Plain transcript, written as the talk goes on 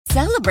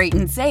Celebrate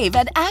and save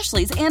at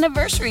Ashley's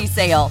Anniversary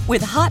Sale.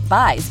 With Hot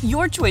Buys,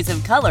 your choice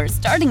of colors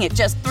starting at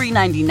just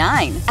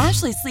 $3.99.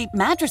 Ashley Sleep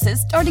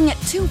mattresses starting at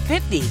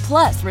 $2.50.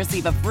 Plus,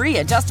 receive a free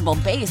adjustable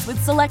base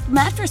with select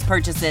mattress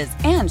purchases.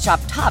 And shop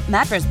top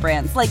mattress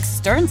brands like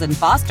Stearns &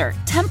 Foster,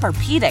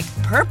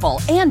 Tempur-Pedic,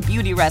 Purple, and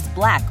Beautyrest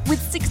Black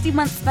with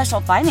 60-month special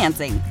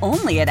financing.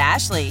 Only at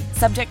Ashley.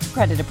 Subject to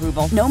credit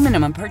approval. No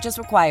minimum purchase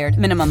required.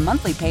 Minimum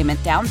monthly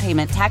payment, down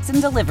payment, tax, and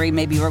delivery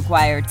may be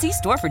required. See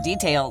store for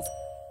details.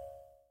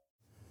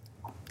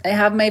 I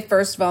have my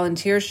first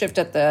volunteer shift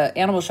at the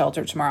animal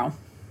shelter tomorrow.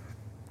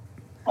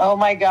 Oh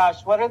my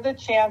gosh. What are the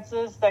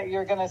chances that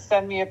you're going to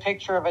send me a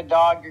picture of a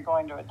dog you're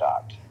going to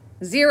adopt?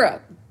 0.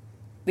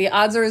 The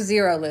odds are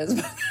 0, Liz.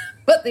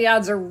 But the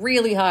odds are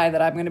really high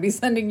that I'm going to be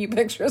sending you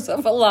pictures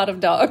of a lot of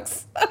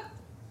dogs.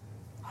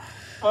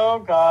 Oh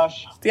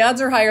gosh. The odds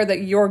are higher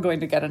that you're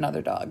going to get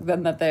another dog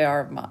than that they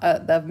are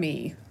of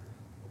me.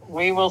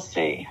 We will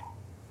see.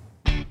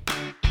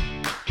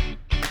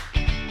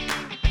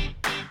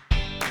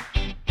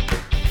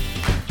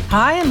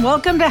 Hi, and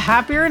welcome to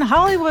Happier in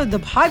Hollywood, the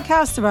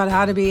podcast about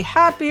how to be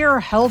happier,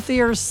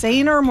 healthier,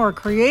 saner, more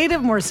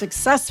creative, more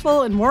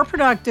successful, and more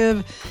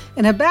productive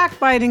in a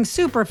backbiting,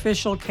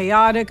 superficial,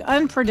 chaotic,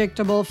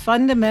 unpredictable,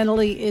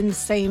 fundamentally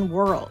insane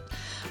world.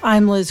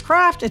 I'm Liz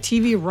Craft, a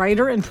TV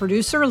writer and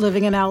producer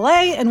living in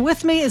LA, and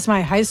with me is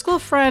my high school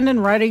friend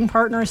and writing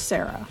partner,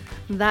 Sarah.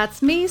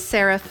 That's me,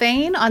 Sarah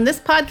Fain. On this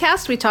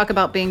podcast, we talk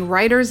about being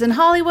writers in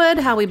Hollywood,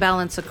 how we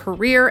balance a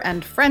career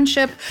and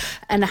friendship,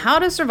 and how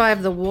to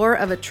survive the war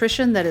of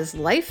attrition that is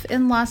life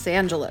in Los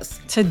Angeles.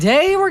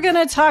 Today, we're going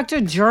to talk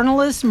to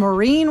journalist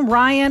Maureen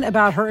Ryan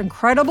about her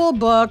incredible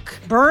book,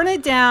 Burn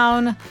It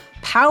Down: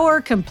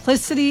 Power,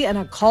 Complicity, and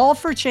a Call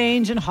for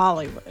Change in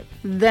Hollywood.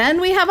 Then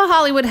we have a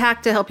Hollywood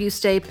hack to help you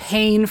stay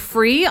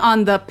pain-free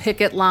on the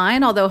picket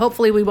line, although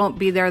hopefully we won't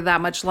be there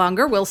that much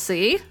longer. We'll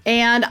see.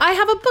 And I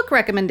have a book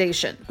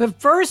recommendation. But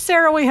first,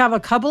 Sarah, we have a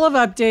couple of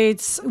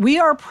updates. We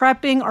are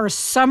prepping our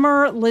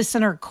summer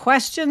listener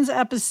questions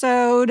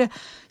episode.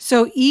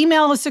 So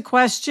email us a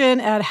question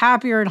at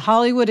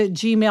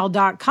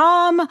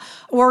happierinhollywood@gmail.com,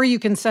 or you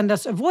can send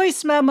us a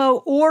voice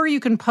memo, or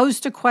you can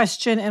post a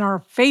question in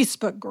our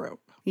Facebook group.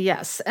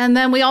 Yes. And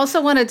then we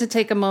also wanted to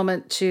take a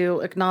moment to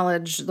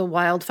acknowledge the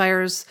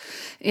wildfires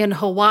in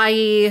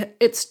Hawaii.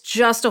 It's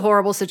just a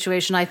horrible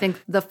situation. I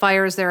think the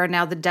fires there are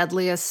now the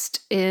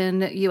deadliest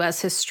in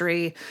U.S.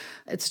 history.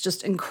 It's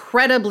just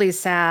incredibly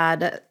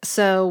sad.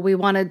 So we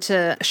wanted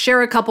to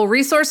share a couple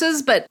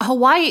resources, but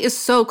Hawaii is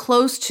so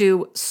close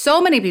to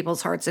so many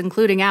people's hearts,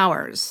 including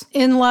ours.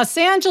 In Los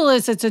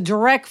Angeles, it's a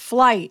direct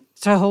flight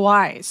to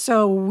Hawaii.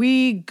 So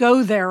we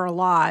go there a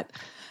lot.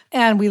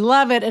 And we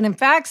love it. And in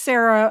fact,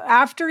 Sarah,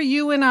 after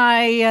you and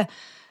I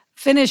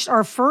finished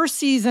our first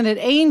season at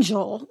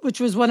Angel, which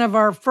was one of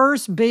our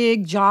first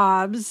big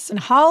jobs in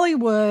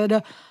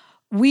Hollywood,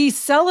 we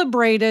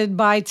celebrated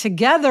by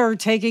together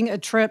taking a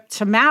trip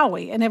to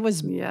Maui. And it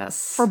was,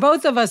 for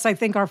both of us, I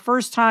think, our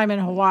first time in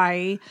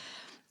Hawaii.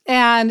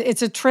 And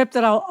it's a trip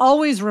that I'll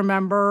always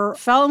remember.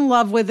 Fell in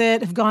love with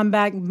it, have gone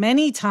back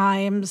many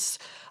times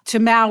to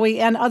Maui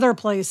and other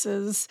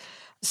places.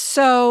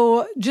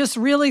 So just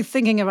really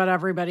thinking about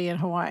everybody in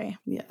Hawaii.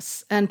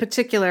 Yes, and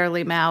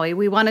particularly Maui.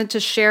 We wanted to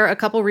share a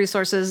couple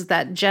resources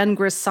that Jen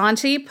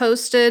Grisanti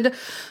posted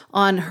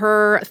on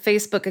her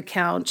Facebook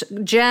account.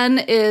 Jen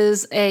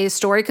is a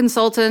story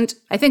consultant.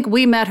 I think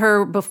we met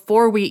her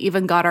before we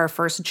even got our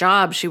first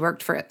job. She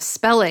worked for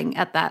Spelling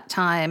at that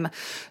time.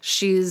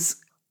 She's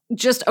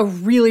just a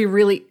really,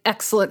 really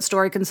excellent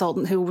story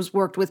consultant who was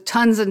worked with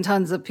tons and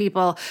tons of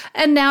people.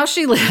 And now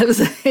she lives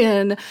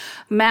in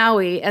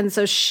Maui. And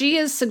so she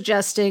is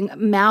suggesting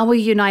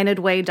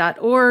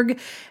MauiUnitedWay.org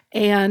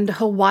and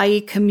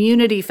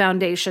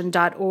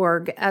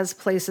HawaiiCommunityFoundation.org as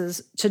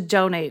places to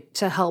donate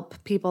to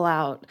help people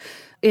out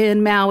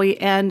in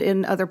Maui and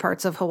in other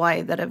parts of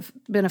Hawaii that have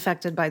been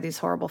affected by these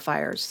horrible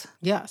fires.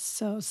 Yes,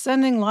 so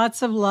sending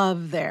lots of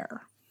love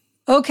there.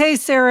 Okay,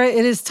 Sarah,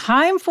 it is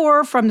time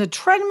for From the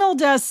Treadmill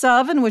Desks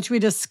Of, in which we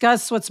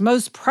discuss what's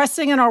most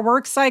pressing in our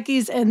work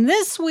psyches. And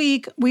this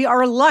week, we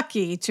are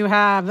lucky to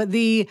have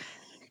the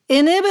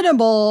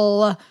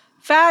inimitable,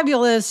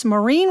 fabulous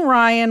Maureen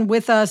Ryan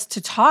with us to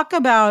talk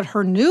about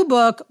her new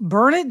book,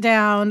 Burn It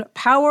Down: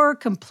 Power,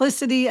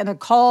 Complicity, and a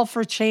Call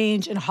for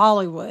Change in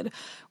Hollywood.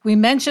 We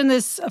mentioned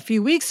this a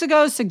few weeks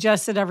ago,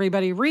 suggested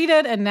everybody read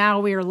it, and now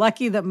we are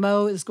lucky that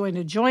Mo is going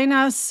to join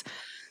us.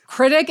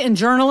 Critic and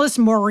journalist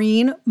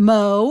Maureen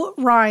Mo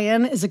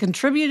Ryan is a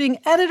contributing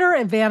editor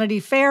at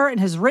Vanity Fair and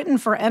has written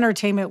for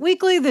Entertainment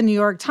Weekly, The New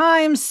York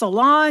Times,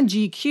 Salon,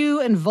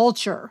 GQ, and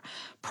Vulture.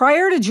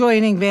 Prior to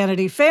joining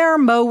Vanity Fair,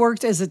 Mo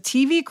worked as a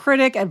TV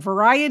critic at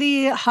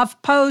Variety,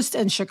 HuffPost,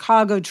 and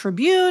Chicago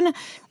Tribune.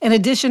 In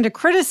addition to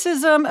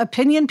criticism,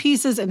 opinion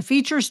pieces, and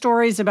feature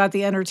stories about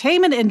the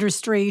entertainment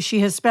industry,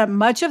 she has spent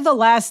much of the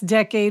last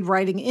decade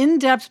writing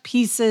in-depth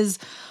pieces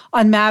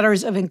on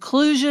matters of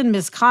inclusion,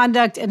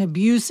 misconduct, and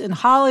abuse in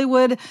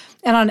Hollywood,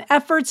 and on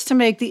efforts to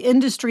make the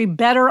industry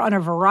better on a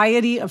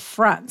variety of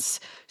fronts.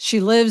 She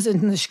lives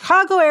in the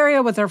Chicago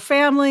area with her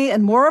family,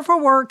 and more of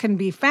her work can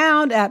be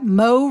found at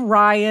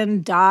moryan.com.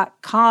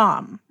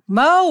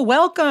 Mo,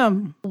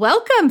 welcome.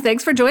 Welcome.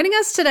 Thanks for joining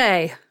us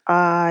today.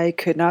 I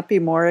could not be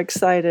more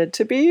excited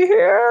to be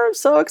here. I'm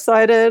so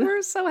excited.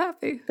 We're so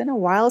happy. It's been a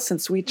while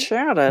since we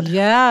chatted.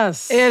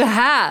 Yes. It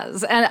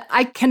has. And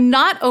I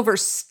cannot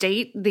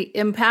overstate the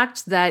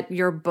impact that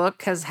your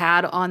book has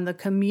had on the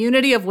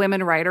community of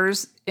women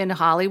writers in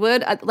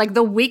Hollywood. Like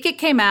the week it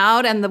came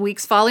out and the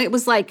weeks following, it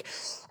was like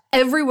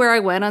everywhere I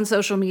went on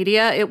social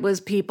media, it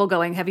was people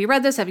going, have you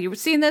read this? Have you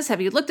seen this?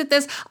 Have you looked at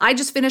this? I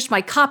just finished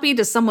my copy.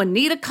 Does someone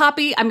need a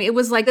copy? I mean, it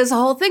was like this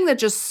whole thing that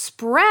just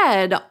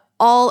spread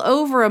all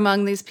over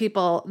among these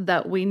people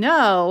that we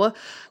know.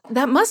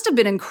 That must have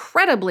been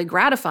incredibly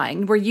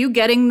gratifying. Were you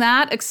getting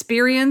that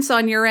experience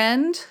on your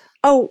end?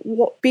 Oh,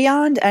 well,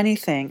 beyond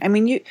anything. I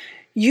mean,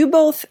 you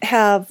both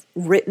have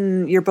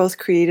written, you're both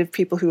creative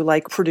people who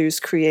like produce,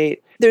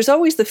 create. There's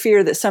always the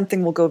fear that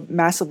something will go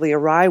massively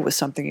awry with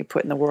something you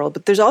put in the world,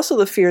 but there's also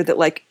the fear that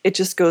like it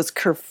just goes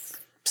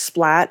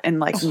splat and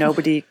like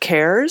nobody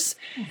cares.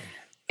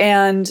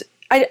 And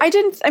I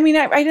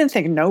didn't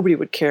think nobody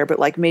would care, but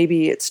like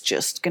maybe it's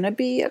just going to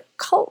be a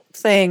cult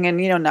thing and,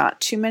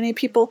 not too many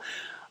people.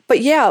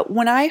 But yeah,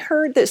 when I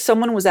heard that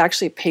someone was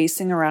actually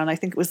pacing around, I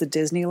think it was the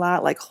Disney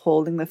lot, like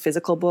holding the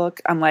physical book,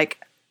 I'm like,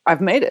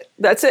 I've made it.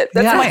 That's it.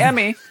 That's my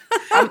Emmy.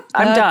 I'm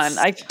done.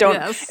 I don't.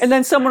 Yes. And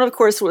then someone, of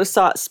course,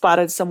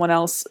 spotted someone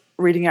else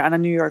reading it on a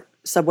New York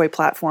subway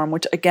platform,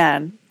 which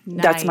again,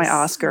 that's my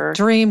Oscar.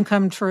 Dream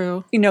come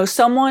true.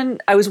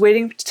 I was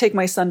waiting to take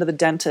my son to the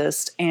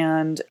dentist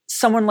and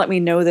someone let me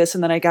know this.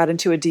 And then I got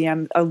into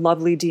a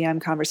lovely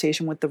DM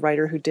conversation with the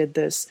writer who did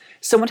this.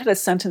 Someone had a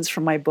sentence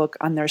from my book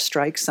on their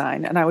strike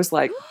sign. And I was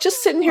like,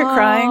 just sitting here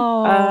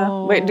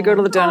crying, waiting to go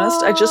to the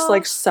dentist. I just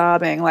like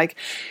sobbing, like,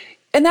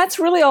 and that's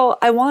really all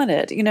I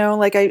wanted,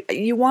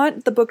 you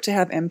want the book to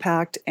have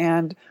impact.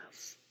 And,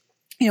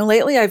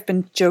 lately I've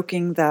been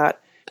joking that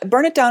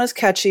Burn It Down is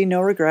catchy, no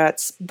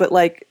regrets, but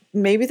like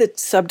maybe the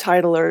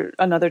subtitle or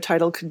another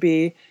title could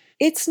be,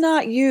 it's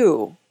not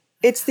you,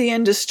 it's the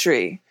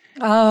industry.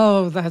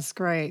 Oh, that's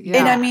great. Yeah.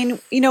 And I mean,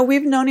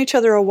 we've known each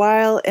other a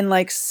while and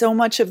like so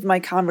much of my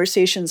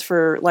conversations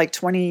for like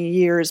 20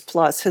 years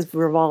plus has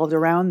revolved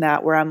around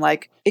that, where I'm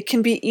like, it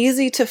can be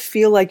easy to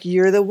feel like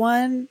you're the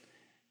one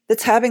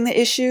that's having the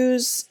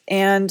issues.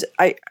 And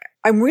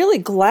I'm really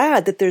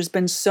glad that there's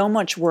been so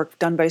much work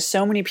done by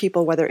so many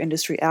people, whether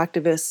industry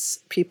activists,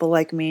 people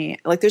like me.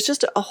 Like there's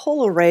just a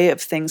whole array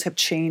of things have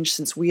changed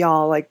since we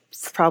all like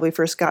probably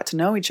first got to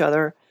know each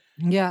other.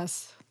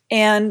 Yes.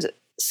 And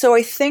so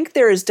I think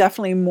there is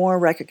definitely more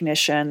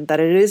recognition that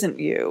it isn't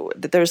you,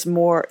 that there's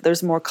more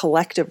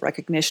collective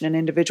recognition and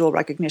individual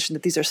recognition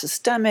that these are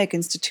systemic,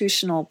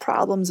 institutional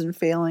problems and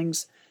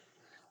failings.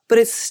 But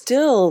it's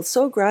still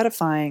so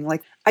gratifying.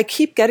 Like I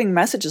keep getting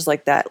messages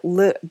like that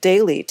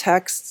daily,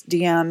 texts,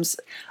 DMs.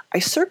 I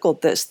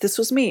circled this. This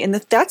was me. And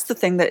that's the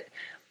thing that,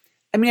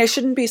 I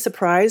shouldn't be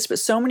surprised, but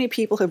so many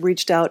people have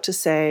reached out to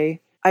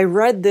say, I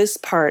read this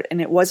part and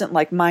it wasn't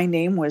like my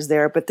name was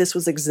there, but this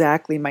was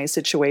exactly my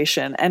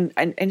situation.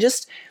 And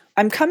just,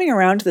 I'm coming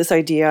around to this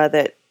idea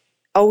that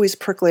always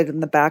percolated in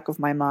the back of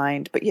my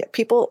mind. But yeah,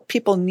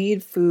 people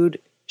need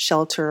food,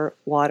 shelter,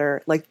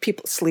 water, like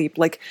people sleep,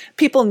 like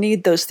people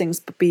need those things.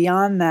 But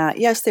beyond that,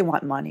 yes, they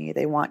want money,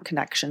 they want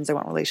connections, they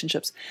want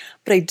relationships.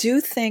 But I do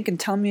think, and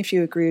tell me if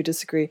you agree or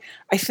disagree,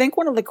 I think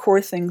one of the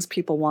core things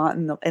people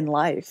want in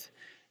life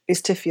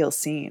is to feel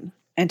seen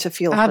and to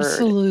feel heard.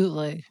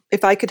 Absolutely.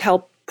 If I could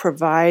help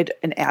provide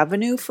an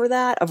avenue for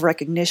that of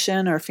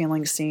recognition or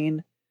feeling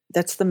seen,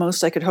 that's the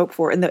most I could hope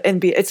for.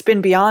 It's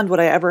been beyond what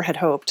I ever had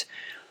hoped.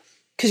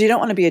 Because you don't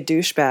want to be a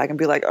douchebag and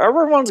be like,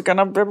 everyone's going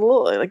to be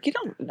like, you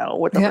don't know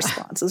what the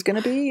response is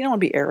going to be. You don't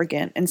want to be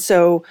arrogant. And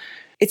so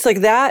it's like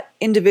that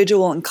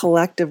individual and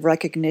collective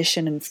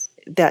recognition and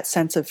that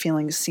sense of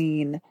feeling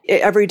seen.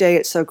 Every day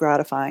it's so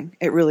gratifying.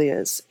 It really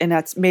is. And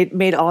that's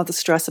made all the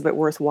stress of it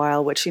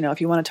worthwhile, which, if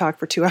you want to talk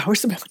for 2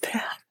 hours about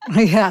that.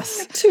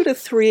 Yes. 2 to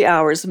 3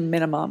 hours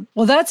minimum.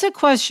 Well, that's a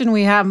question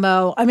we have,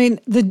 Mo.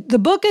 The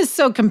book is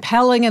so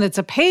compelling and it's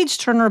a page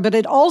turner, but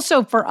it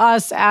also, for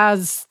us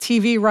as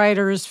TV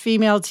writers,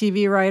 female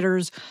TV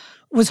writers,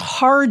 was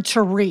hard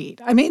to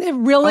read. It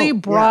really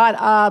brought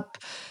up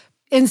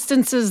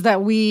instances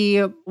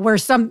where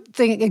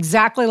something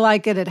exactly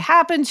like it had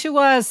happened to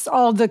us,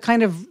 all the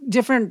kind of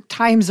different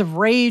times of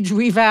rage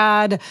we've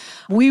had.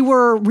 We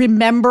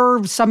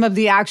remember some of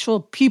the actual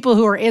people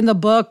who are in the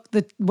book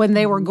when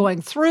they were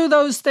going through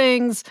those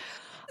things.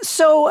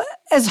 So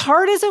as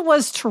hard as it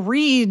was to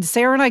read,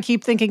 Sarah and I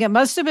keep thinking it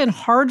must have been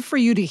hard for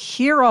you to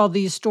hear all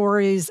these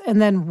stories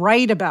and then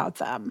write about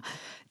them.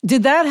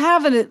 Did that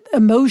have an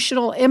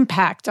emotional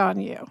impact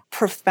on you?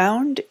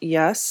 Profound,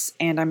 yes.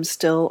 And I'm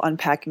still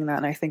unpacking that.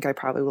 And I think I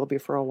probably will be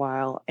for a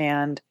while.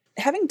 And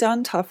having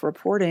done tough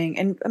reporting,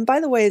 and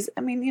by the way,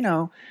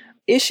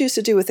 issues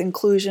to do with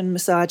inclusion,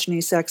 misogyny,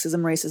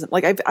 sexism, racism.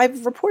 Like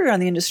I've reported on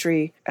the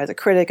industry as a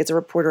critic, as a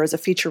reporter, as a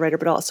feature writer,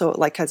 but also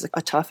like as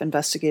a tough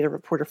investigative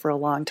reporter for a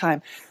long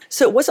time.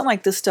 So it wasn't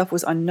like this stuff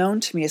was unknown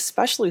to me,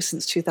 especially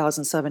since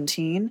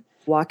 2017,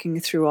 walking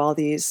through all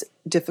these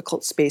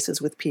difficult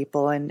spaces with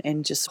people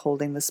and just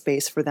holding the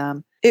space for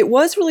them. It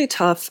was really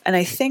tough. And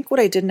I think what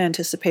I didn't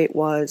anticipate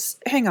was,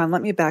 hang on,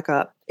 let me back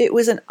up. It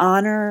was an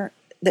honor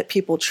that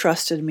people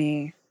trusted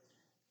me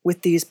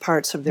with these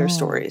parts of their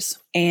stories.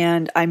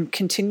 And I'm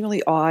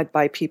continually awed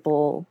by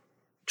people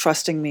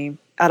trusting me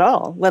at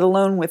all, let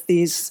alone with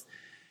these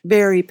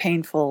very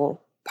painful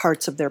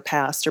parts of their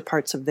past or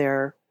parts of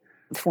their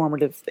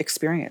formative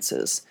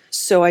experiences.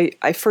 So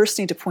I first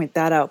need to point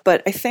that out.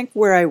 But I think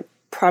where I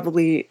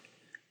probably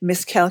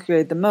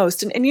miscalculated the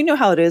most, and you know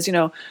how it is,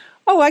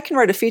 I can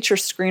write a feature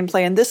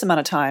screenplay in this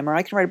amount of time, or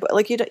I can write,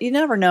 like you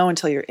never know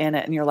until you're in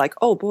it and you're like,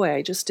 oh boy,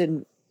 I just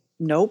didn't,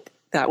 nope,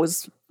 that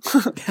was,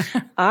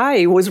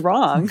 I was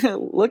wrong.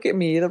 Look at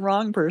me, the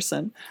wrong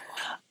person.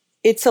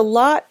 It's a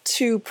lot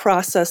to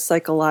process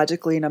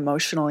psychologically and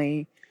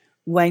emotionally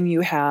when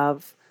you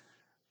have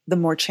the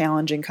more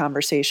challenging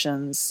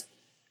conversations.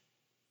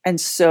 And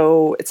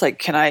so it's like,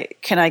 can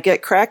I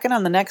get cracking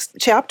on the next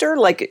chapter?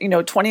 Like,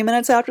 20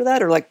 minutes after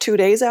that, or like 2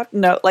 days after?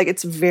 No, like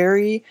it's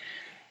very,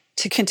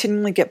 to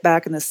continually get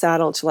back in the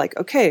saddle to like,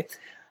 okay,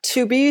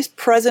 to be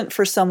present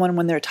for someone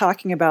when they're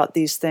talking about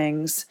these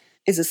things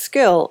is a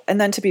skill. And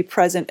then to be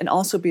present and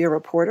also be a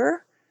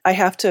reporter, I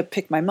have to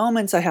pick my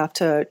moments. I have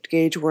to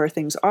gauge where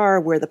things are,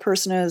 where the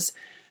person is.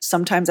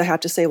 Sometimes I have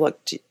to say, look,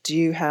 do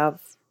you have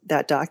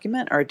that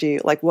document? Or do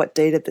you, like, what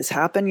day did this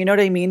happen? You know what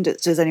I mean?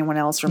 Does anyone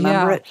else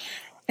remember it?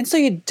 And so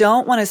you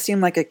don't want to seem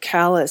like a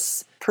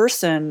callous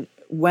person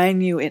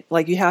when you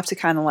have to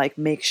kind of like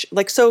make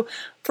so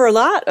for a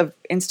lot of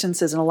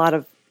instances and a lot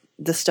of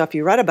the stuff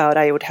you read about,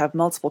 I would have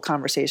multiple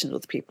conversations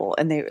with people,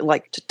 and they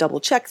like to double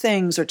check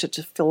things or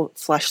to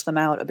flesh them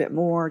out a bit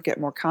more, get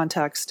more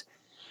context.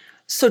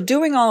 So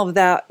doing all of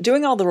that,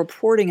 doing all the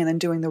reporting and then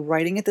doing the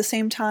writing at the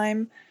same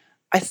time,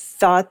 I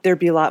thought there'd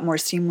be a lot more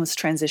seamless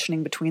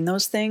transitioning between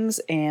those things,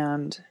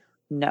 and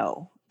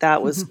no,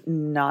 that was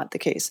not the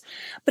case.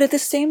 But at the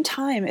same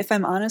time, if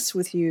I'm honest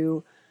with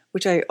you,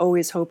 which I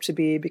always hope to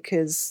be,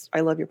 because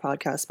I love your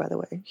podcast, by the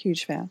way,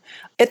 huge fan.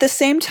 At the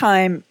same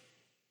time,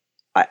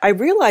 I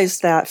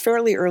realized that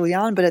fairly early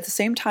on, but at the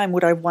same time,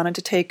 would I wanted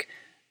to take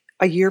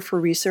a year for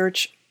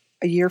research,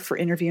 a year for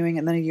interviewing,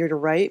 and then a year to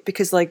write?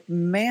 Because like,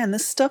 man,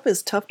 this stuff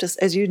is tough to,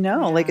 as you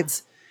know, like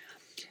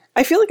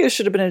I feel like there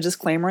should have been a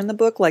disclaimer in the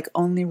book, like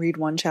only read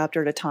one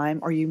chapter at a time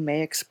or you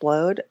may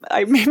explode.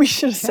 I maybe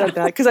should have said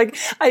that, because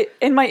I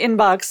in my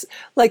inbox,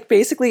 like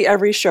basically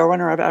every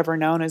showrunner I've ever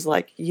known is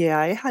like, yeah,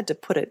 I had to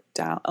put it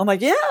down. I'm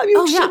like, yeah,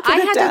 you should put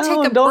it down. I had to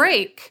take a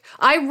break.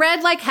 I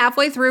read like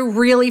halfway through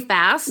really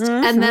fast,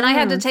 and then I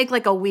had to take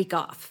like a week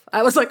off.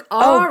 I was like,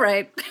 all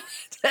right.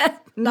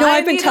 No,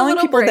 I've been telling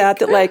people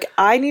that like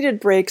I needed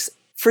breaks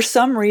for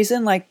some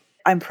reason. Like,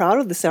 I'm proud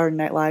of the Saturday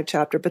Night Live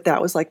chapter, but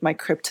that was like my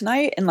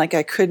kryptonite. And like,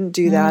 I couldn't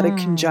do that in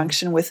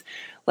conjunction with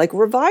like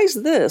revise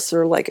this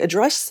or like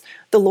address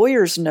the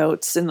lawyer's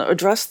notes and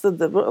address the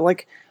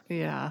like,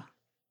 I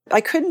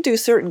couldn't do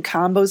certain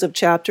combos of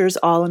chapters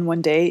all in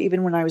one day,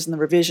 even when I was in the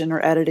revision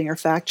or editing or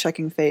fact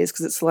checking phase.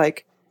 Cause it's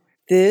like,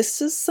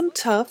 this is some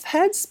tough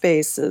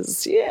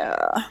headspaces.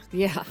 Yeah.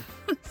 Yeah.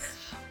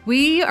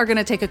 We are going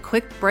to take a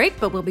quick break,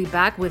 but we'll be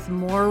back with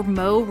more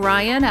Mo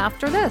Ryan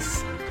after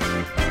this.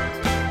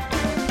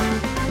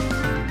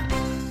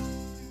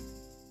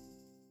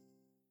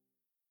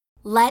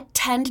 Let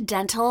Tend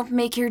Dental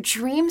make your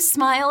dream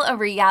smile a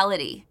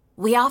reality.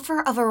 We offer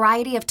a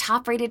variety of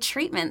top-rated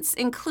treatments,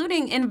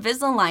 including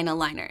Invisalign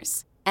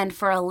aligners. And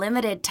for a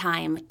limited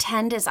time,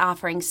 Tend is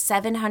offering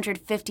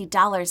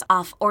 $750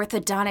 off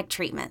orthodontic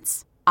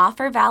treatments.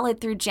 Offer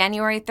valid through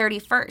January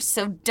 31st,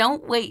 so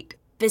don't wait.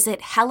 Visit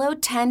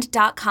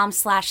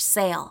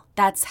hellotend.com/sale.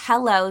 That's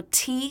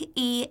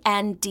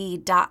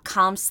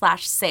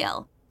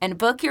hellotend.com/sale. And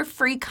book your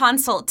free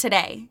consult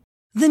today.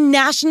 The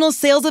national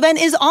sales event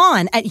is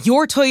on at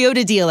your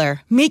Toyota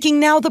dealer, making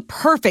now the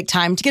perfect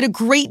time to get a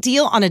great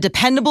deal on a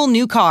dependable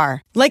new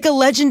car. Like a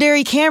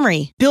legendary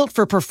Camry, built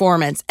for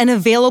performance and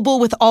available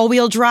with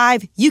all-wheel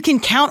drive, you can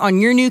count on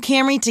your new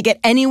Camry to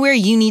get anywhere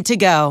you need to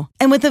go.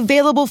 And with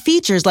available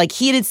features like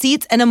heated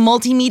seats and a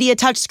multimedia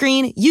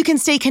touchscreen, you can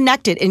stay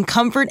connected in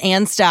comfort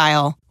and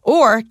style.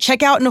 Or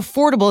check out an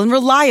affordable and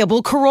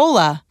reliable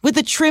Corolla with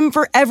a trim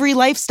for every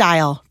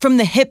lifestyle. From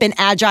the hip and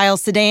agile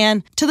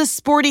sedan to the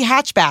sporty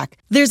hatchback,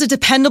 there's a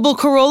dependable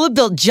Corolla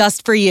built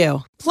just for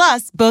you.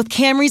 Plus, both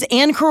Camrys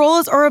and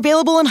Corollas are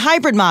available in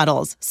hybrid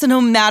models, so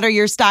no matter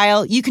your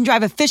style, you can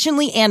drive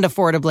efficiently and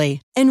affordably.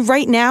 And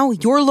right now,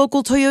 your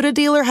local Toyota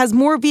dealer has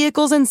more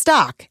vehicles in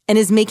stock and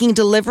is making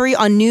delivery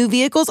on new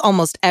vehicles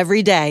almost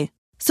every day.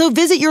 So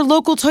visit your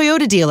local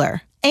Toyota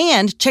dealer.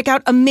 And check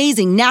out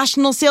amazing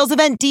national sales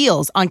event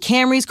deals on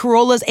Camrys,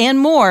 Corollas, and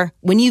more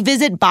when you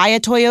visit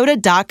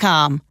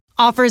buyatoyota.com.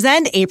 Offers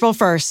end April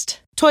 1st.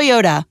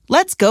 Toyota,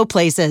 let's go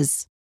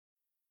places.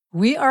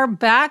 We are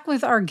back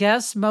with our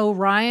guest, Mo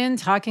Ryan,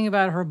 talking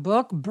about her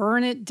book,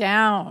 Burn It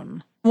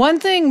Down. One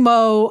thing,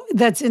 Mo,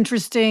 that's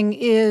interesting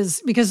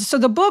is because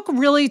the book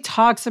really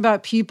talks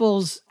about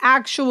people's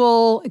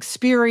actual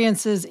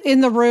experiences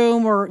in the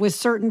room or with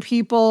certain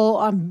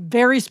people,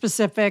 very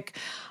specific,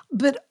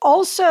 but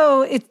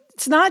also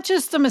it's not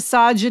just the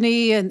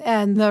misogyny and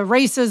the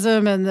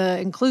racism and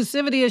the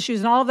inclusivity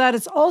issues and all of that.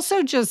 It's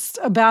also just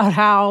about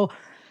how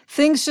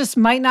things just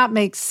might not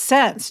make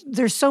sense.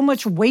 There's so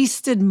much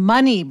wasted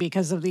money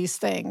because of these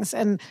things.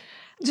 And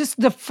just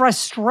the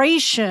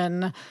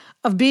frustration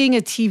of being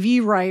a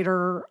TV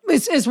writer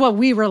is what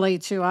we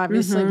relate to,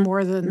 obviously,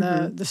 more than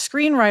the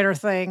screenwriter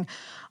thing.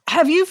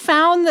 Have you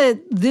found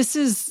that this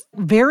is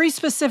very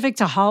specific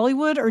to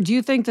Hollywood, or do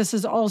you think this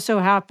is also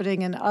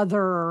happening in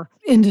other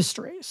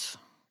industries?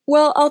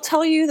 Well, I'll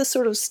tell you the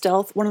sort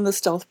of one of the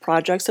stealth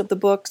projects of the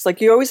books.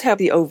 Like, you always have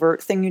the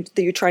overt thing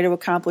that you try to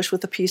accomplish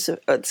with a piece of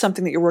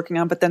something that you're working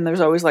on, but then there's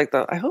always like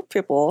I hope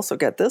people also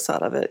get this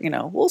out of it.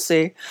 We'll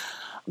see.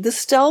 The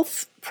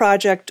stealth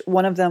project,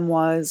 one of them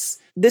was,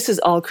 this is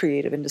all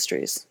creative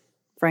industries,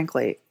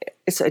 frankly.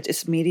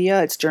 It's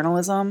media, it's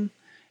journalism.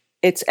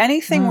 It's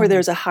anything where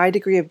there's a high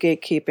degree of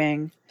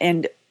gatekeeping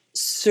and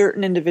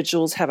certain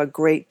individuals have a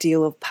great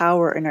deal of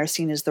power and are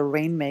seen as the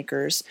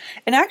rainmakers.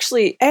 And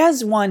actually,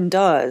 as one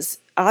does,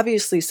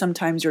 obviously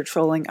sometimes you're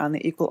trolling on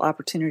the Equal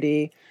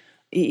Opportunity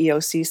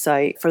EEOC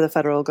site for the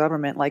federal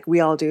government. Like, we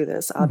all do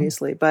this,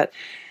 obviously. But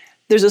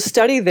there's a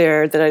study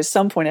there that at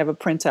some point I have a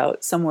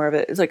printout somewhere of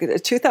it. It's like a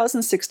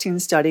 2016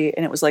 study,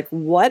 and it was like,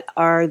 what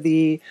are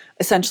the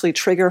essentially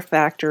trigger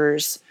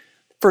factors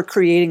for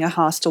creating a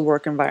hostile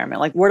work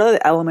environment? Like, what are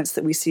the elements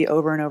that we see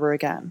over and over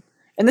again?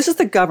 And this is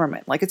the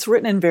government. Like, it's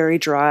written in very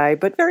dry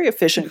but very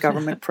efficient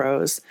government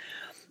prose.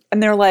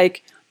 And they're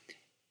like,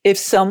 if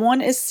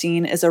someone is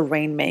seen as a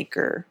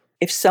rainmaker,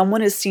 if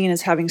someone is seen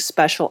as having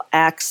special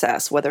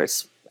access, whether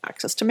it's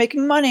access to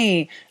making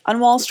money on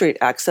Wall Street,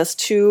 access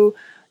to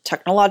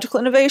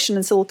technological innovation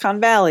in Silicon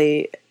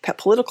Valley,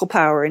 political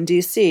power in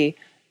DC,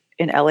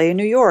 in LA and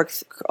New York,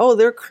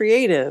 they're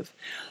creative.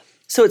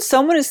 So it's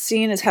someone is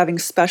seen as having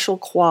special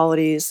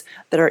qualities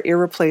that are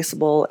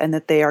irreplaceable and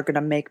that they are going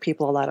to make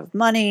people a lot of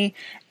money,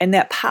 and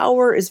that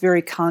power is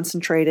very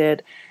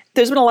concentrated.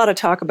 There's been a lot of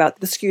talk about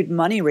the skewed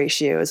money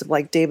ratios of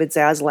like David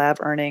Zaslav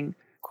earning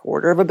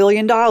 $250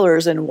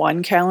 million in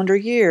one calendar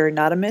year,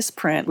 not a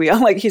misprint.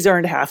 He's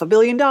earned $500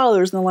 million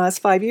in the last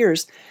 5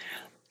 years.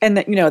 And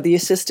that, the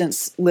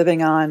assistants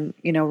living on,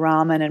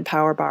 ramen and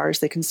power bars,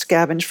 they can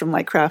scavenge from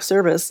like craft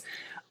service.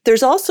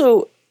 There's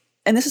also,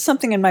 and this is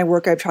something in my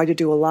work I've tried to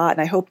do a lot,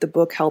 and I hope the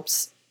book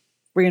helps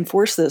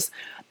reinforce this,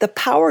 the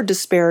power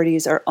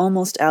disparities are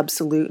almost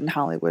absolute in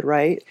Hollywood,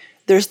 right?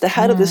 There's the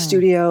head of the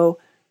studio,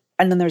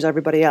 and then there's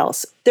everybody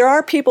else. There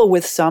are people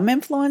with some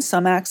influence,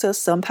 some access,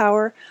 some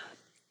power,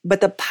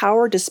 but the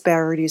power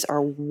disparities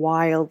are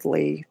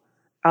wildly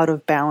out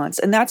of balance.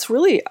 And that's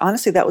really,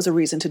 honestly, that was a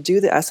reason to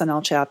do the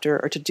SNL chapter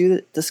or to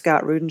do the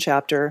Scott Rudin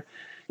chapter.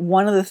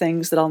 One of the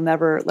things that I'll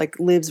never,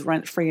 lives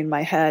rent-free in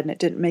my head, and it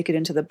didn't make it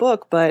into the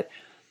book, but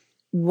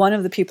one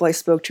of the people I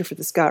spoke to for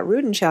the Scott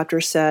Rudin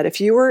chapter said, if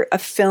you were a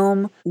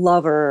film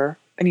lover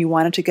and you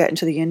wanted to get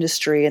into the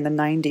industry in the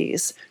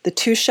 90s, the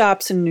two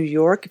shops in New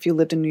York, if you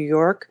lived in New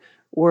York,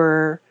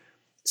 were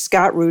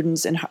Scott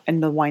Rudin's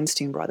and the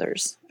Weinstein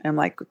brothers. And I'm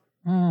like,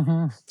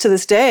 to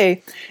this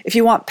day, if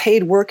you want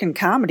paid work in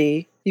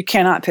comedy, you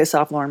cannot piss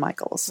off Lorne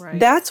Michaels. Right.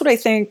 That's what I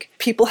think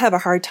people have a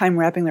hard time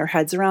wrapping their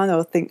heads around.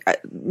 I think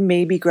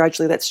maybe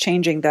gradually that's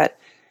changing, that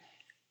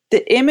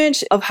the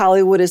image of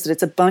Hollywood is that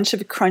it's a bunch of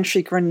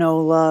crunchy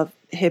granola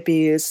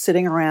hippies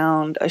sitting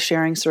around a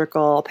sharing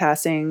circle,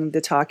 passing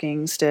the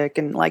talking stick.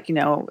 And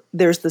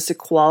there's this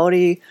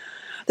equality.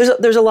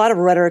 There's a lot of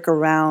rhetoric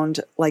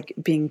around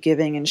being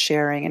giving and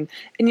sharing.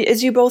 And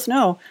as you both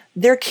know,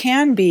 there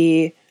can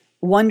be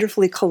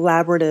wonderfully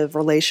collaborative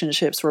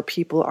relationships where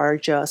people are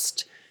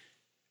just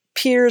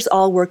peers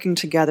all working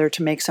together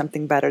to make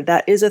something better.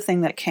 That is a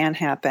thing that can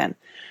happen.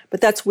 But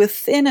that's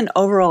within an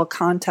overall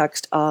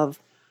context of,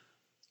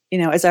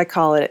 as I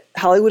call it,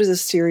 Hollywood is a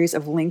series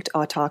of linked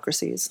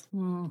autocracies,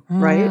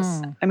 right?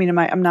 I mean,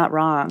 I'm not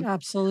wrong.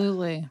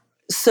 Absolutely.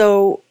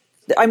 So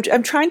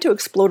I'm trying to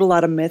explode a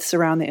lot of myths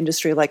around the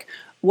industry. Like,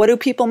 what do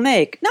people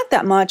make? Not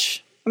that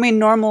much. I mean,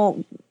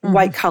 normal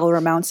white collar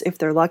amounts if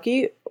they're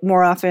lucky.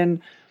 More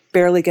often,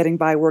 barely getting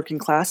by working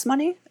class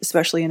money,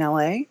 especially in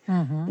LA.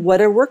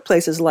 What are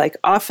workplaces like?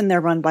 Often they're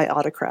run by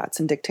autocrats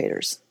and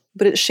dictators.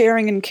 But it's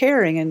sharing and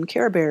caring and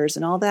Care Bears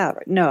and all that.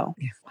 Right? No.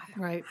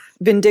 Right.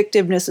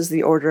 Vindictiveness is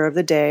the order of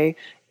the day.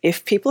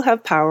 If people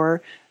have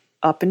power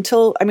up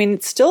until,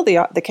 it's still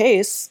the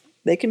case,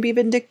 they can be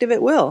vindictive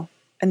at will.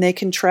 And they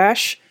can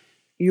trash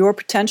your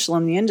potential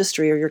in the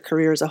industry or your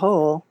career as a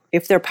whole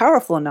if they're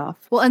powerful enough.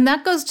 Well, and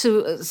that goes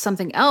to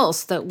something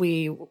else that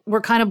we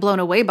were kind of blown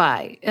away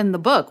by in the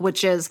book,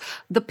 which is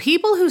the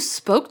people who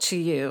spoke to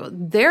you,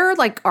 they're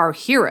like our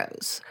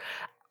heroes.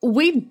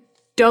 We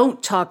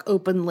don't talk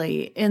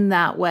openly in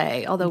that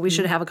way, although we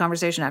should have a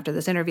conversation after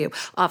this interview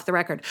off the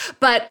record.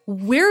 But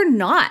we're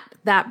not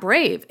that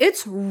brave.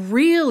 It's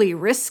really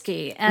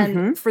risky.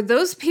 And for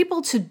those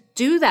people to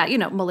do that, you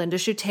know, Melinda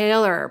Shoe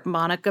Taylor,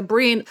 Monica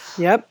Breen,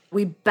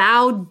 we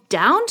bowed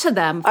down to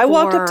them. I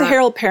walked up to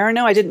Harold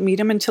Perrineau. I didn't meet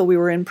him until we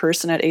were in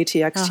person at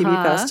ATX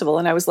TV Festival.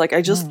 And I was like,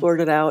 I just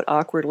blurted out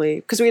awkwardly,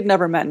 because we had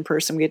never met in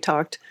person. We had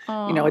talked,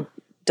 you know,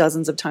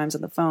 dozens of times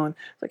on the phone.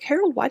 Like,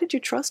 Harold, why did you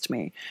trust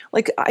me?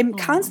 Like, I'm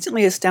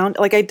constantly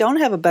astounded. Like, I don't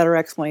have a better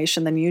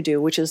explanation than you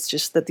do, which is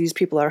just that these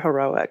people are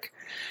heroic.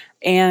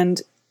 And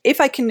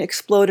if I can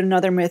explode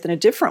another myth in a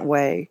different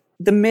way,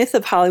 the myth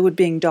of Hollywood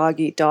being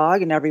dog eat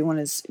dog and everyone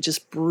is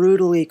just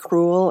brutally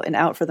cruel and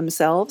out for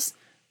themselves,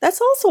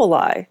 that's also a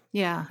lie.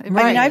 Yeah. I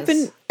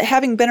mean,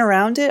 having been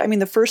around it, I mean,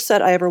 the first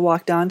set I ever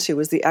walked onto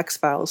was the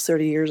X-Files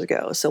 30 years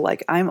ago. So,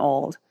 like, I'm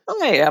old.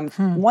 I am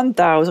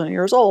 1,000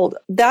 years old.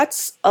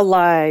 That's a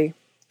lie,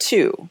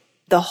 too.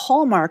 The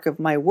hallmark of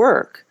my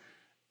work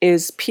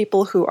is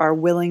people who are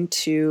willing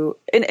to,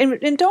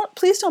 and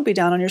please don't be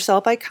down on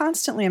yourself. I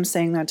constantly am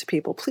saying that to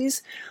people.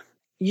 Please,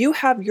 you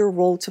have your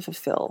role to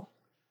fulfill.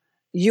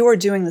 You are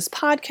doing this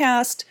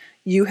podcast.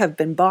 You have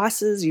been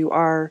bosses. You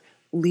are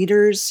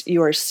leaders.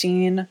 You are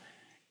seen.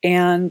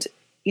 And,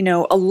 you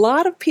know, a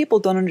lot of people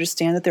don't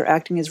understand that they're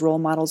acting as role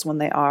models when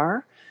they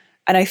are.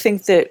 And I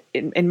think that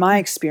in my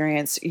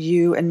experience,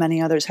 you and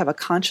many others have a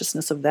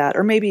consciousness of that,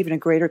 or maybe even a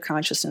greater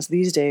consciousness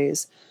these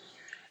days.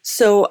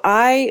 So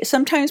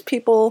sometimes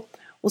people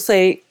will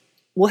say,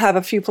 we'll have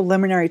a few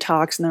preliminary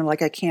talks and they're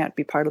like, I can't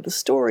be part of the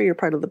story or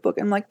part of the book.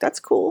 I'm like, that's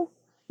cool.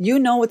 You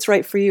know what's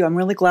right for you. I'm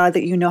really glad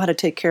that you know how to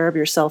take care of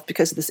yourself,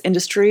 because this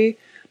industry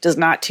does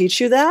not teach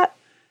you that,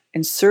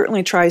 and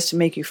certainly tries to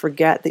make you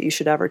forget that you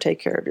should ever take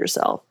care of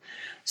yourself.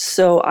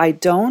 So I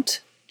don't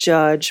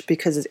judge,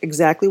 because it's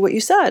exactly what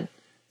you said,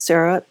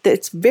 Sarah.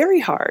 It's very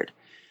hard.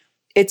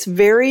 It's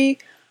very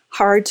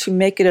hard to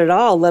make it at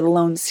all, let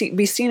alone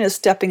be seen as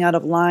stepping out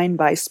of line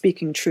by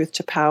speaking truth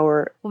to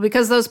power. Well,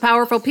 because those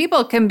powerful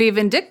people can be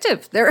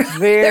vindictive. They're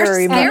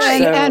very much so.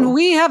 And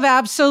we have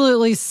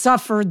absolutely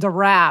suffered the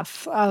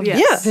wrath of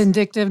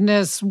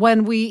vindictiveness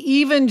when we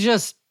even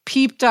just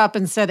peeped up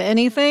and said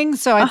anything.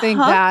 So I think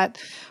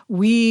that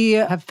we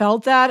have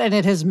felt that, and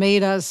it has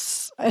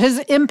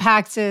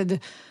impacted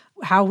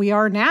how we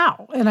are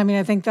now. And I mean,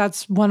 I think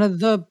that's one of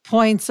the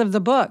points of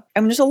the book. I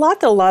mean, there's a lot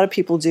that a lot of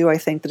people do, I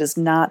think, that is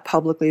not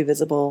publicly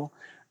visible,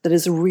 that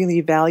is really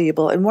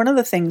valuable. And one of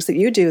the things that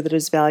you do that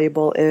is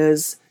valuable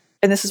is,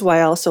 and this is why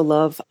I also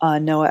love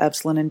Noah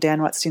Evslin and Dan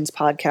Rutstein's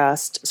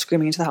podcast,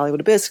 Screaming into the Hollywood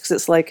Abyss, because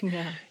it's like,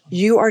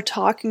 you are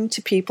talking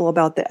to people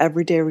about the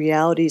everyday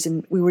realities.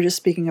 And we were just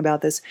speaking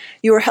about this.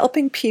 You are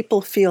helping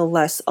people feel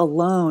less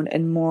alone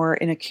and more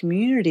in a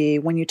community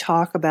when you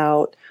talk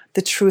about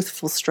the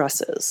truthful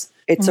stresses.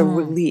 It's a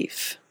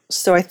relief.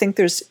 So I think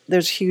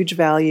there's huge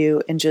value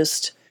in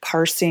just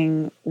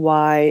parsing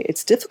why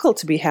it's difficult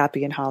to be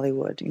happy in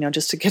Hollywood. You know,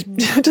 just to get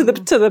to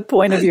the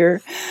point of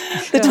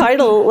the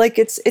title, like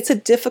it's a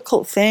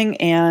difficult thing,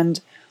 and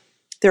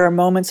there are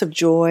moments of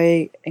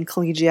joy and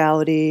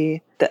collegiality.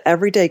 The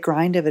everyday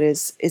grind of it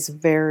is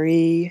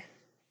very.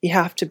 You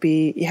have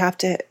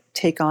to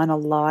take on a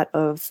lot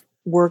of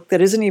work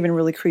that isn't even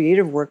really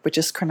creative work, but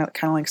just kind of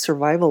like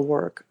survival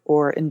work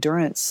or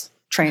endurance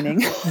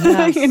training.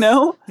 You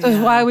know,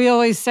 that's why we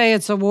always say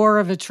it's a war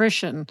of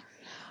attrition,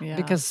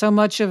 because so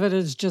much of it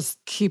is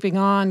just keeping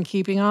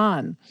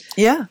on.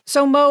 Yeah.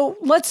 So Mo,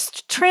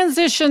 let's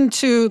transition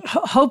to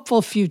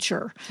hopeful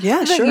future.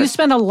 Yeah, sure. You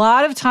spend a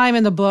lot of time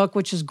in the book,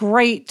 which is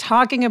great,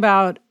 talking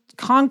about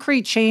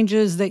concrete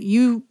changes that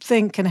you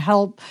think can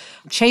help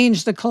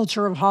change the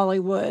culture of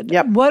Hollywood.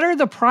 Yep. What are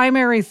the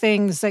primary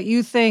things that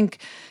you think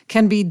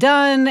can be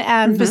done,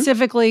 and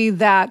specifically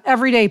that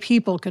everyday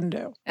people can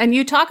do? And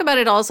you talk about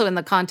it also in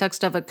the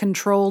context of a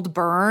controlled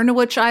burn,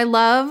 which I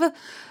love.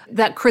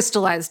 That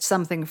crystallized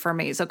something for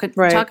me. So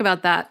talk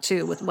about that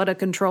too, with what a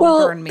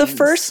controlled burn means. The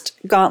first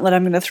gauntlet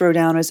I'm going to throw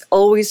down is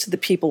always to the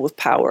people with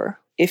power.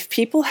 If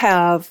people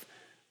have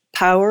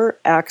power,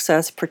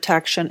 access,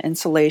 protection,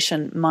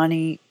 insulation,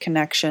 money,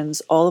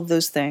 connections, all of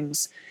those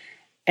things,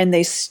 and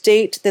they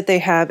state that they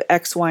have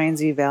X, Y, and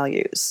Z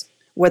values,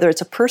 whether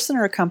it's a person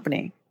or a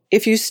company,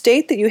 if you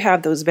state that you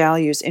have those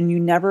values and you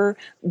never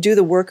do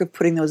the work of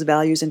putting those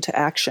values into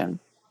action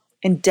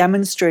and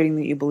demonstrating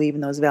that you believe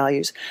in those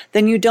values,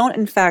 then you don't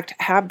in fact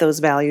have those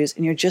values,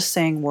 and you're just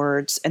saying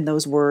words, and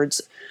those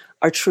words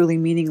are truly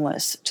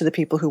meaningless to the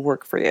people who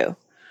work for you.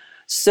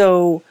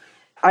 So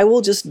I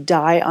will just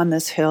die on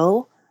this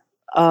hill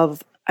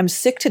of, I'm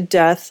sick to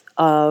death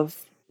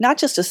of not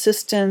just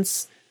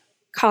assistants,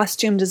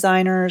 costume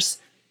designers,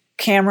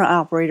 camera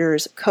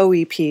operators,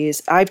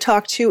 co-EPs. I've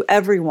talked to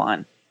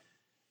everyone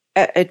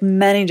at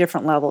many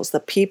different levels. The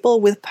people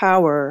with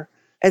power,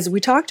 as we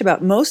talked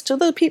about, most of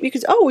the people,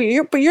 because,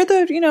 you're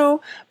the,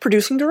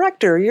 producing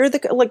director.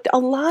 A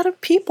lot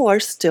of people are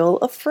still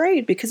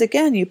afraid because,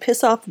 again, you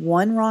piss off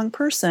one wrong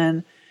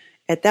person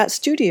at that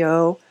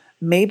studio,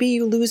 maybe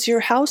you lose your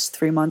house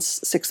 3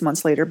 months, 6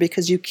 months later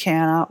because you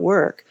cannot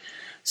work.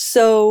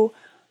 So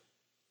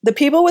The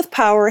people with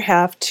power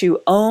have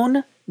to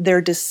own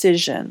their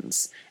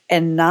decisions,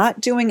 and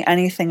not doing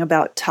anything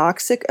about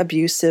toxic,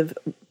 abusive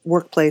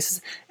workplaces,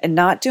 and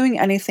not doing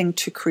anything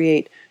to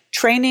create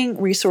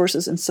training,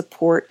 resources, and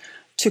support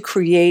to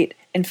create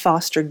and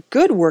foster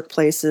good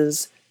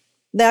workplaces.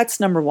 That's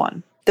number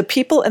one. The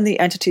people and the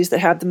entities that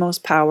have the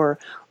most power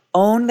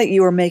own that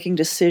you are making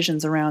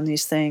decisions around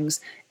these things.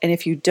 And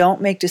if you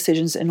don't make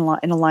decisions in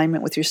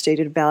alignment with your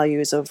stated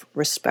values of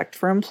respect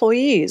for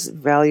employees,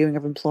 valuing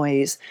of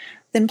employees,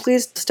 then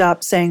please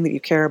stop saying that you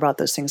care about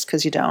those things,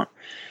 because you don't.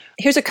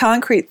 Here's a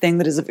concrete thing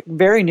that is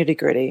very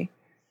nitty-gritty.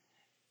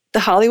 The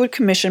Hollywood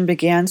Commission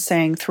began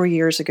saying 3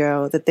 years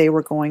ago that they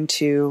were going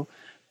to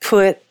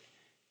put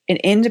an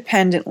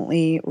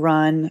independently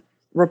run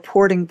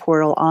reporting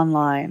portal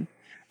online.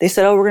 They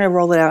said, we're going to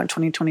roll it out in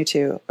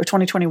 2022 or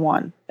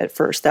 2021 at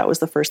first. That was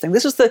the first thing.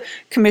 This was the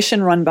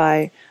commission run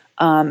by,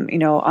 on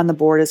the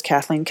board is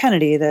Kathleen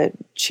Kennedy. The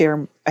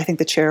chair, I think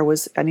the chair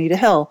was Anita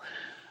Hill.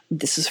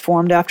 This is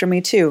formed after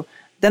Me Too.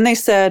 Then they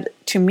said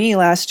to me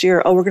last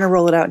year, we're going to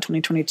roll it out in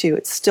 2022.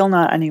 It's still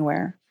not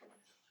anywhere.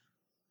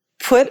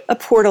 Put a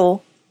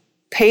portal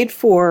paid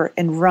for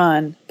and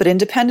run, but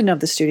independent of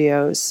the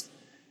studios,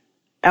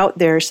 out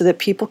there so that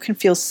people can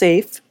feel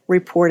safe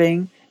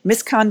reporting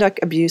misconduct,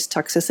 abuse,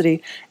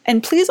 toxicity.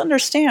 And please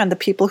understand the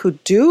people who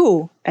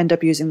do end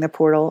up using the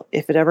portal,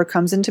 if it ever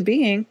comes into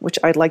being, which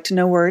I'd like to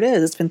know where it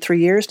is. It's been 3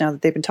 years now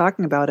that they've been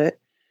talking about it.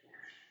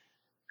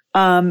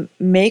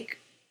 Make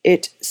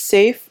it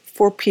safe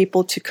for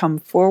people to come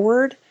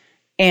forward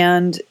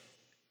and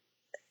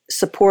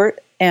support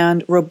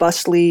and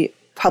robustly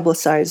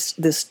publicize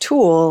this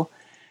tool.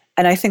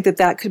 And I think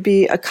that could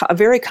be a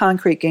very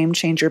concrete game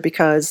changer,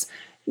 because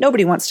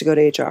nobody wants to go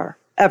to HR,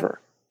 ever.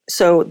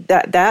 So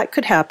that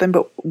could happen,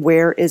 but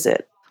where is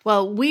it?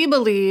 Well, we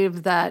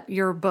believe that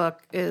your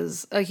book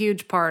is a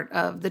huge part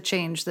of the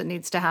change that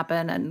needs to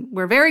happen, and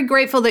we're very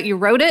grateful that you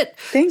wrote it.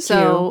 Thank you.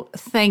 So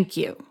thank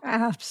you.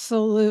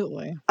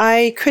 Absolutely.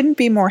 I couldn't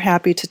be more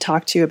happy to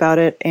talk to you about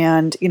it.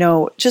 And,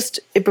 just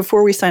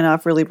before we sign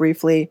off really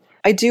briefly,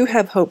 I do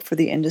have hope for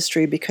the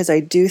industry, because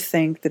I do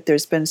think that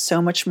there's been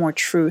so much more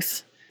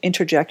truth,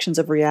 interjections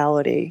of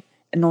reality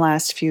in the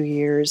last few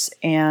years.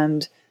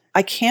 And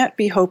I can't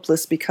be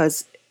hopeless,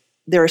 because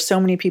there are so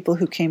many people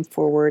who came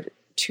forward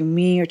to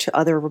me or to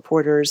other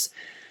reporters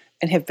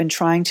and have been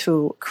trying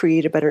to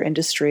create a better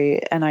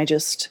industry. And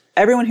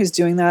everyone who's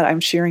doing that, I'm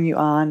cheering you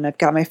on. I've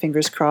got my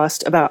fingers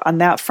crossed on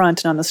that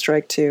front and on the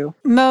strike too.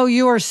 Mo,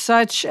 you are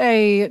such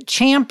a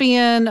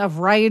champion of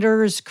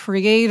writers,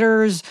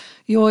 creators.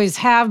 You always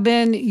have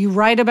been. You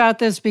write about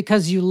this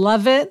because you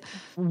love it.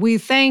 We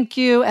thank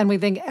you, and we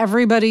think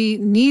everybody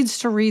needs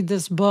to read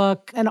this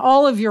book and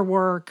all of your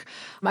work.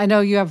 I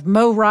know you have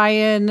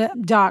MoRyan.com.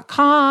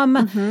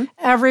 Mm-hmm.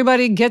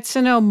 Everybody gets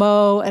to know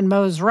Mo and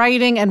Mo's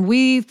writing, and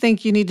we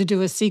think you need to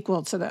do a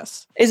sequel to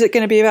this. Is it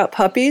going to be about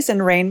puppies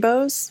and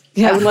rainbows?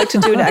 Yeah. I would like to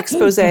do an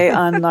expose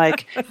on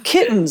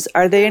kittens.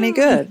 Are they any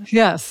good?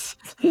 Yes.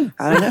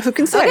 I don't know who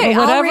can say. Okay,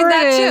 whatever I'll read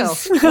that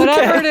too.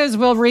 Whatever it is,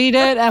 we'll read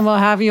it and we'll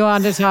have you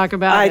on to talk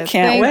about it. I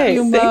can't wait.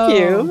 You, Mo. Thank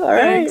you. All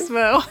right. Thanks,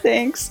 Mo.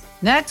 Thanks.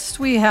 Next,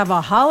 we have a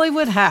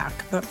Hollywood hack,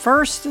 but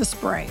first, this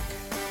break.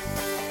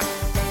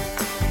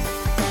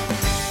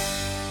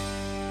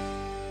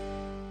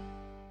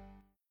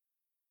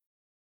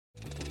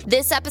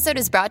 This episode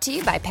is brought to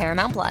you by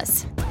Paramount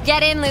Plus.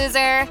 Get in,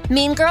 loser!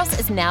 Mean Girls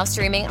is now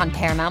streaming on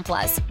Paramount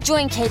Plus.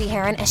 Join Katie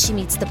Heron as she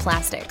meets the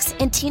plastics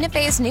in Tina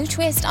Fey's new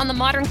twist on the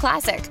modern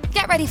classic.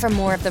 Get ready for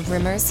more of the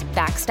rumors,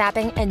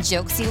 backstabbing, and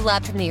jokes you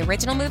loved from the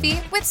original movie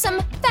with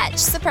some fetch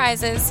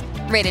surprises.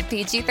 Rated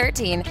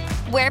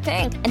PG-13. Wear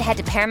pink and head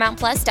to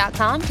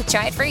ParamountPlus.com to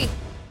try it free.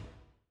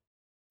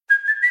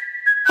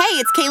 Hey,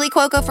 it's Kaylee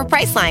Cuoco for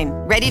Priceline.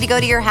 Ready to go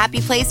to your happy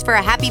place for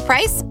a happy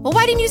price? Well,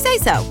 why didn't you say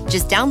so?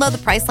 Just download the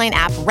Priceline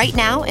app right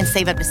now and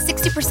save up to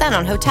 60%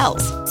 on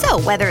hotels.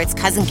 So whether it's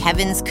Cousin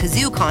Kevin's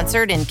Kazoo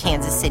Concert in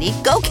Kansas City,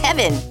 go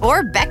Kevin,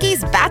 or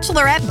Becky's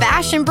Bachelorette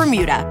Bash in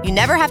Bermuda, you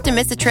never have to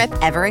miss a trip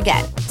ever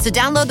again. So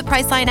download the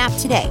Priceline app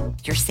today.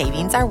 Your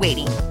savings are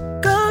waiting.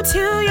 Go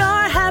to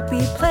your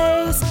happy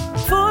place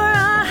for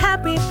a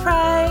happy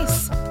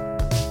price.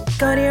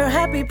 Go to your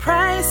happy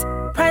price,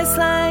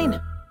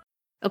 Priceline.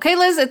 Okay,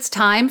 Liz, it's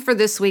time for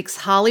this week's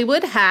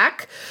Hollywood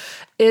hack.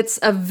 It's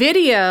a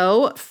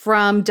video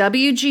from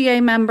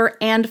WGA member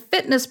and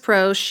fitness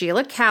pro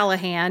Sheila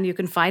Callahan. You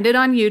can find it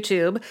on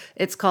YouTube.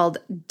 It's called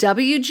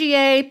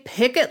WGA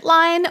Picket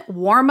Line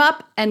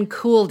Warm-Up and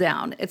Cool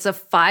Down. It's a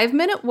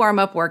 5-minute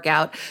warm-up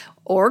workout,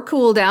 or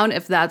cool down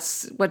if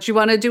that's what you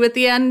want to do at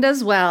the end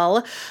as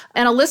well.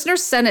 And a listener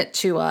sent it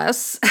to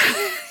us.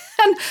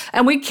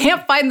 And we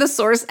can't find the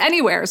source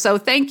anywhere. So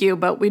thank you,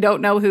 but we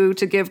don't know who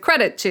to give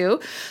credit to.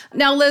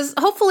 Now, Liz,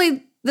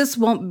 hopefully this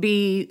won't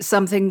be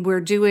something we're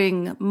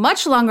doing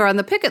much longer on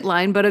the picket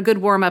line, but a good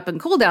warm up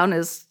and cool down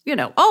is,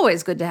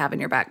 always good to have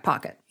in your back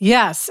pocket.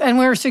 Yes, and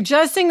we're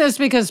suggesting this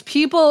because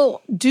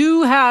people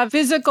do have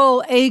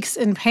physical aches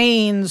and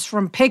pains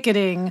from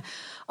picketing.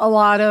 a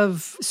lot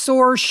of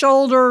sore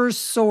shoulders,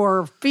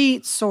 sore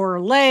feet, sore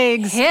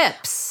legs.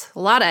 Hips. A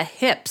lot of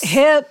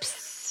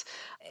hips.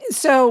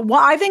 So,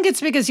 I think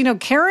it's because,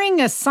 carrying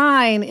a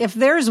sign, if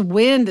there's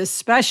wind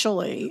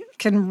especially,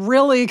 can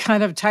really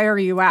kind of tire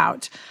you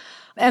out.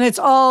 And it's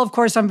all, of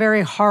course, on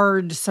very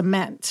hard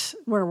cement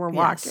where we're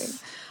walking.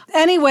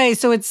 Anyway,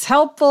 so it's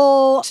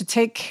helpful to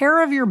take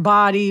care of your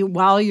body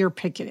while you're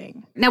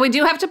picketing. Now, we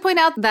do have to point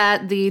out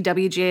that the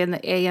WGA and the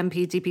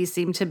AMPTP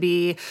seem to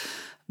be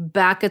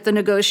back at the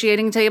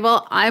negotiating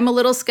table. I'm a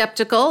little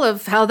skeptical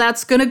of how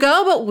that's going to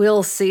go, but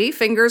we'll see.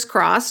 Fingers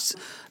crossed.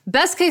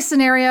 Best case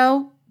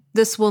scenario,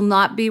 this will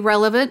not be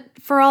relevant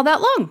for all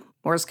that long.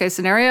 Worst case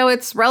scenario,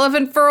 it's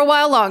relevant for a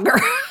while longer.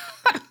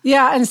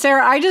 Yeah, and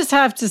Sarah, I just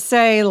have to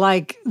say,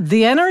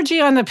 the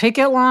energy on the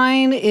picket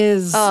line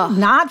is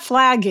not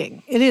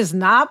flagging. It is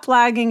not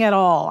flagging at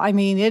all. I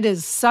mean, it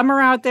is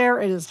summer out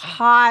there. It is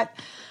hot,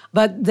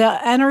 but the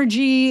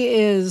energy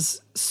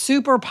is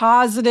super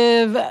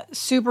positive,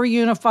 super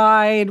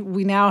unified.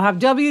 We now have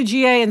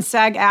WGA and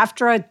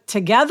SAG-AFTRA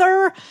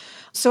together.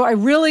 So I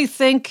really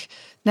think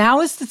now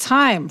is the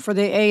time for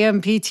the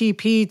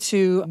AMPTP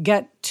to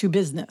get to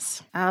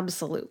business.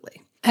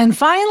 Absolutely. And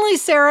finally,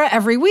 Sarah,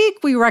 every week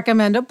we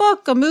recommend a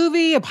book, a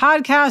movie, a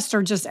podcast,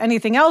 or just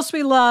anything else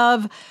we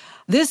love.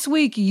 This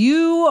week,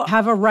 you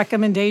have a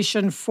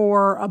recommendation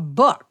for a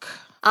book.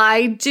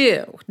 I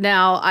do.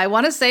 Now, I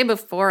want to say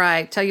before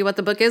I tell you what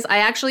the book is, I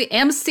actually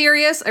am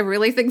serious. I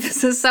really think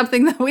this is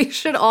something that we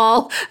should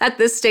all, at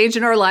this stage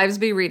in our lives,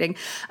 be reading.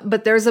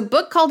 But there's a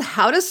book called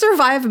How to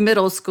Survive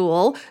Middle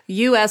School,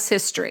 U.S.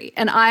 History.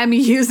 And I'm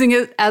using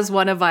it as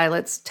one of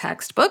Violet's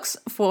textbooks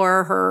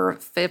for her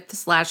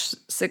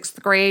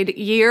 5th/6th grade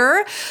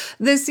year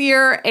this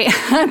year.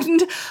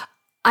 And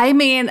I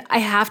mean, I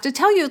have to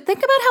tell you, think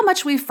about how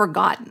much we've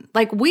forgotten.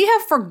 We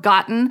have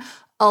forgotten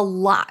a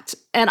lot.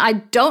 And I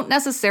don't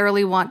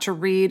necessarily want to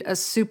read a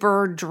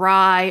super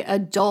dry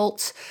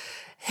adult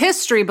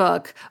history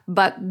book,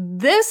 but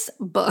this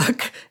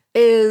book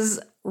is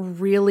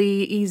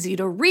really easy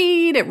to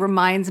read. It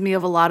reminds me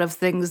of a lot of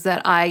things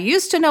that I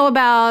used to know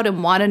about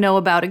and want to know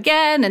about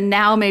again, and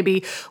now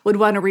maybe would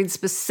want to read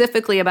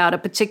specifically about a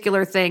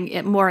particular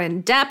thing more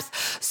in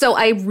depth. So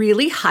I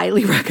really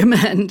highly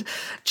recommend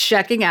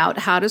checking out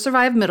How to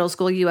Survive Middle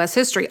School U.S.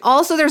 History.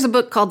 Also, there's a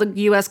book called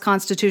The U.S.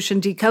 Constitution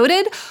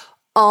Decoded.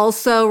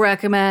 Also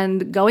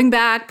recommend going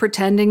back,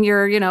 pretending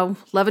you're,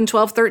 11,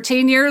 12,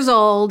 13 years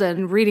old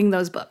and reading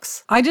those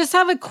books. I just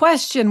have a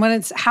question. When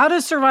it's How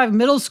to Survive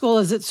Middle School,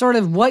 is it sort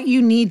of what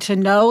you need to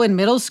know in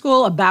middle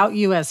school about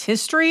U.S.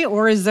 history,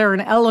 or is there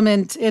an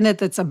element in it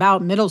that's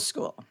about middle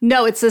school?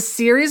 No, it's a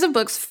series of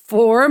books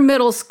for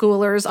middle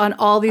schoolers on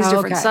all these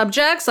different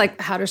subjects, like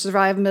How to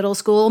Survive Middle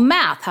School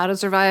Math, How to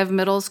Survive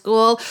Middle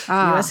School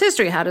U.S.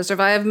 History, How to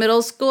Survive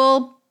Middle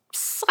School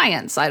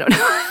Science, I don't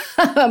know.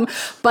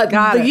 But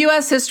the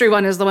U.S. history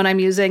one is the one I'm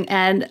using,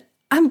 and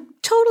I'm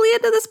totally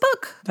into this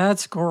book.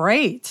 That's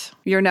great.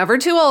 You're never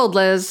too old,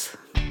 Liz.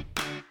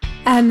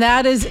 And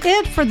that is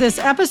it for this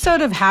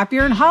episode of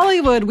Happier in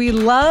Hollywood. We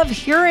love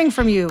hearing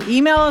from you.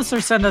 Email us or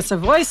send us a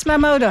voice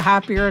memo to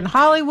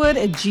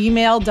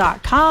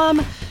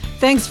happierin.hollywood@gmail.com.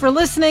 Thanks for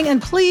listening, and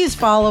please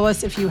follow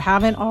us if you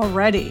haven't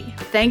already.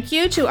 Thank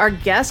you to our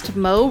guest,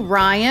 Mo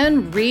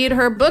Ryan. Read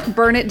her book,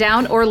 Burn It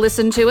Down, or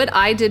listen to it.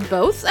 I did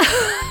both.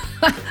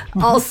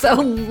 Also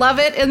love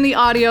it in the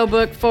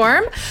audiobook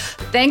form.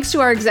 Thanks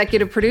to our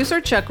executive producer,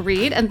 Chuck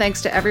Reed, and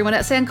thanks to everyone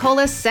at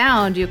Sankola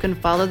Sound. You can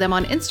follow them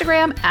on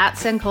Instagram at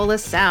Sankola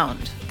Sound.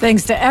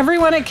 Thanks to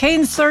everyone at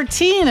Canes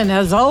 13, and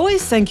as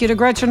always, thank you to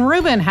Gretchen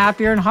Rubin.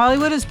 Happier in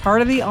Hollywood is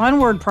part of the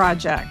Onward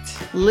Project.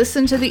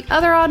 Listen to the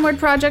other Onward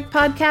Project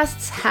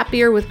podcasts,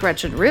 Happier with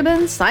Gretchen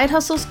Rubin, Side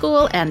Hustle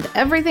School, and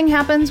Everything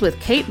Happens with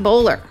Kate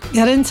Bowler.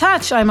 Get in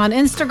touch. I'm on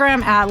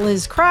Instagram at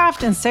Liz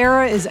Craft, and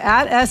Sarah is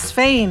at S.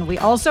 Fain. We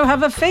also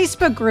have a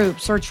Facebook group.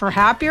 Search for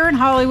Happier in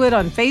Hollywood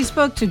on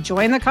Facebook to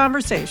join the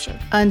conversation.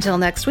 Until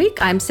next week,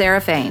 I'm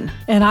Sarah Fain.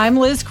 And I'm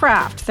Liz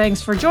Craft.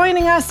 Thanks for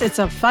joining us. It's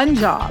a fun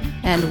job.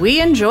 And we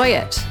enjoy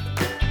it.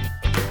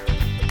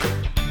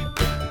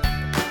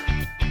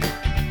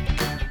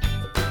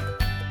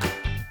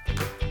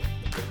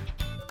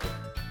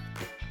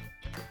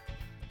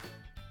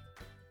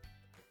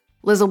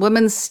 Liz, a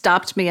woman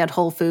stopped me at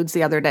Whole Foods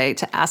the other day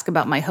to ask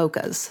about my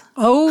Hokas.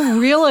 Oh,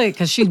 really?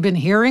 Because she'd been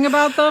hearing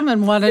about them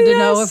and wanted to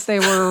know if they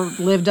were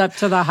lived up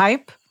to the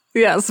hype?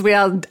 Yes, we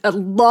had a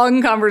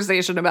long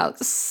conversation about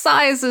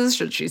sizes.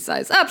 Should she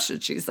size up?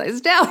 Should she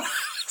size down?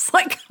 It's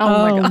like,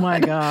 oh my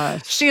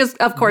gosh. She, is,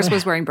 of course,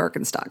 was wearing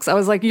Birkenstocks. I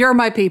was like, you're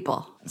my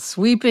people.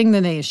 Sweeping the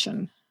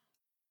nation.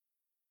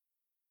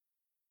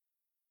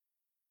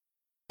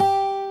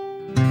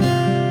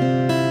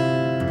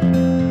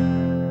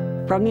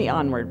 From the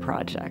Onward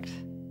Project.